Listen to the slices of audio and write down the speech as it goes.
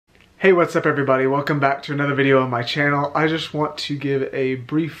Hey, what's up everybody? Welcome back to another video on my channel. I just want to give a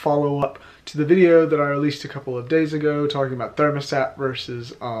brief follow-up to the video that I released a couple of days ago talking about thermostat versus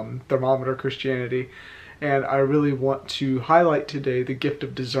thermometer Christianity. And I really want to highlight today the gift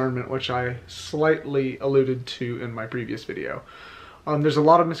of discernment, which I slightly alluded to in my previous video. There's a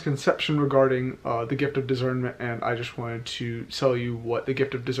lot of misconception regarding the gift of discernment, and I just wanted to tell you what the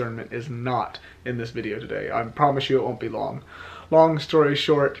gift of discernment is not in this video today. I promise you it won't be long. Long story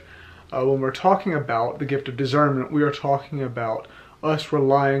short, when we're talking about the gift of discernment, we are talking about us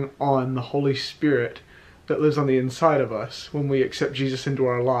relying on the Holy Spirit that lives on the inside of us when we accept Jesus into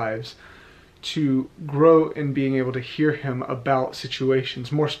our lives to grow in being able to hear Him about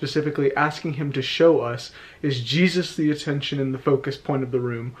situations. More specifically, asking Him to show us, is Jesus the attention and the focus point of the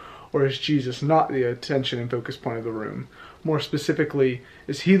room, or is Jesus not the attention and focus point of the room? More specifically,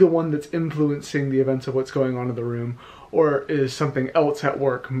 is He the one that's influencing the events of what's going on in the room, or is something else at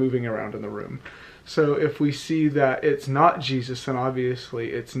work moving around in the room? So if we see that it's not Jesus, then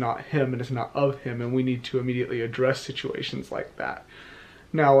obviously it's not Him and it's not of Him, and we need to immediately address situations like that.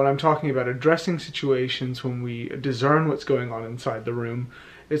 Now, when I'm talking about addressing situations when we discern what's going on inside the room,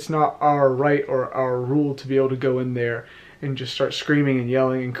 it's not our right or our rule to be able to go in there and just start screaming and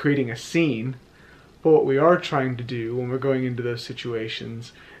yelling and creating a scene. But what we are trying to do when we're going into those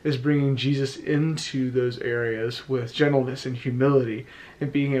situations is bringing Jesus into those areas with gentleness and humility,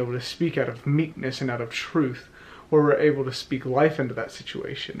 and being able to speak out of meekness and out of truth, where we're able to speak life into that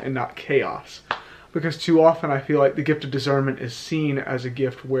situation and not chaos. Because too often I feel like the gift of discernment is seen as a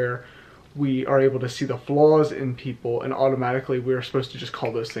gift where we are able to see the flaws in people and automatically we're supposed to just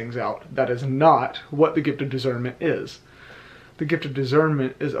call those things out. That is not what the gift of discernment is. The gift of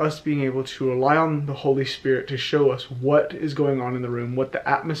discernment is us being able to rely on the Holy Spirit to show us what is going on in the room, what the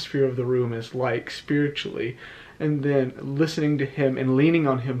atmosphere of the room is like spiritually, and then listening to Him and leaning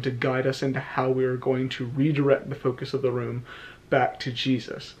on Him to guide us into how we are going to redirect the focus of the room back to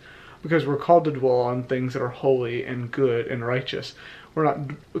Jesus. Because we're called to dwell on things that are holy and good and righteous. We're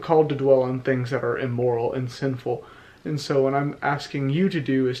not called to dwell on things that are immoral and sinful. And so what I'm asking you to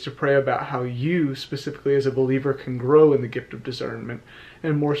do is to pray about how you, specifically as a believer, can grow in the gift of discernment,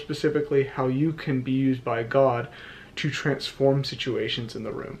 and more specifically, how you can be used by God to transform situations in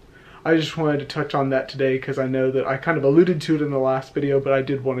the room. I just wanted to touch on that today because I know that I kind of alluded to it in the last video, but I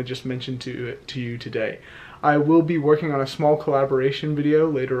did want to just mention to you today. I will be working on a small collaboration video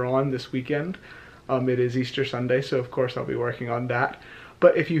later on this weekend. It is Easter Sunday, so of course I'll be working on that.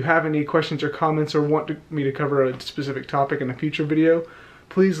 But if you have any questions or comments or want me to cover a specific topic in a future video,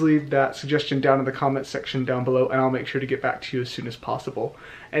 please leave that suggestion down in the comments section down below, and I'll make sure to get back to you as soon as possible.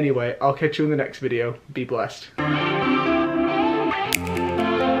 Anyway, I'll catch you in the next video. Be blessed.